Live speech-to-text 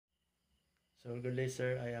So good day,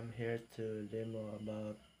 sir. I am here to demo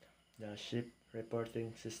about the ship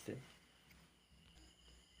reporting system.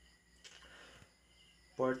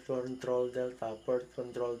 Port control delta, port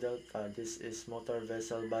control delta. This is motor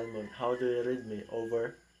vessel Balmond. How do you read me?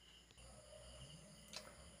 Over.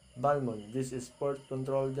 Balmond, this is port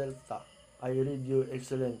control delta. I read you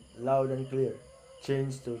excellent, loud and clear.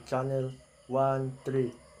 Change to channel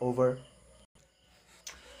 1-3. Over.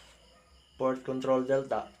 Port control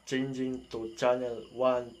delta, changing to channel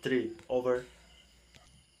 1-3. Over.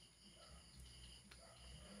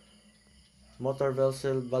 Motor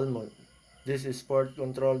vessel Balmond. This is Port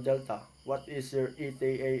Control Delta. What is your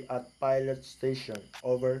ETA at pilot station?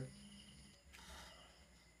 Over.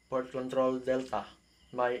 Port Control Delta.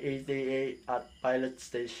 My ETA at pilot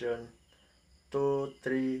station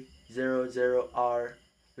 2300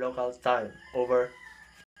 local time. Over.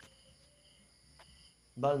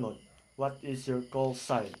 Balmond. What is your call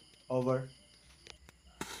sign? Over.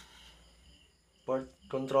 Port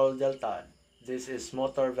Control Delta. This is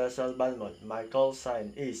Motor Vessel Balmond. My call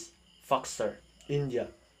sign is Foxter, India,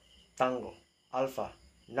 Tango, Alpha,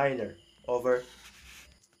 Niner. Over.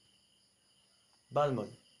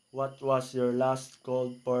 Balmond, what was your last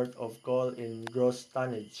called port of call in gross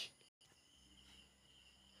tonnage?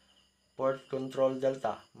 Port Control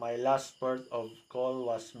Delta, my last port of call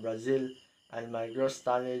was Brazil and my gross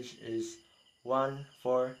tonnage is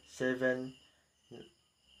 147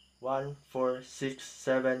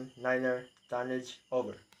 14679 tonnage.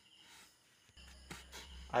 Over.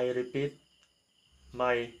 I repeat,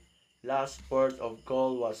 my last port of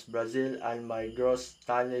call was Brazil and my gross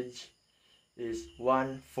tonnage is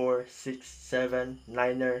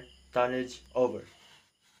 14679 tonnage. Over.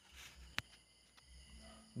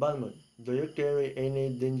 Balmond, do you carry any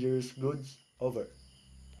dangerous goods? Over.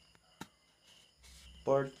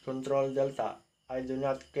 Port Control Delta, I do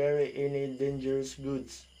not carry any dangerous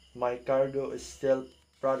goods. My cargo is still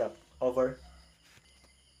product. Over.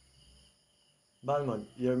 Balmond,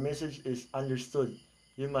 your message is understood.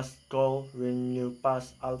 You must call when you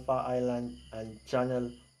pass Alpha Island and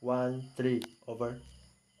Channel 1-3. Over.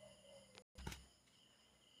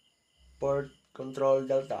 Port Control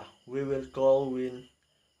Delta, we will call when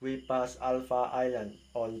we pass Alpha Island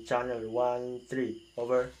on Channel 1-3.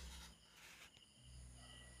 Over.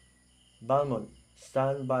 Balmond,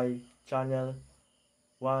 stand by Channel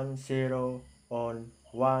 10 on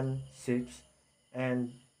 16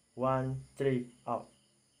 and 13 out.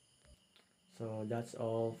 So that's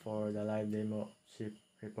all for the live demo ship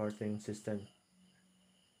reporting system.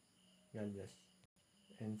 God bless.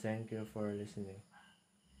 And thank you for listening.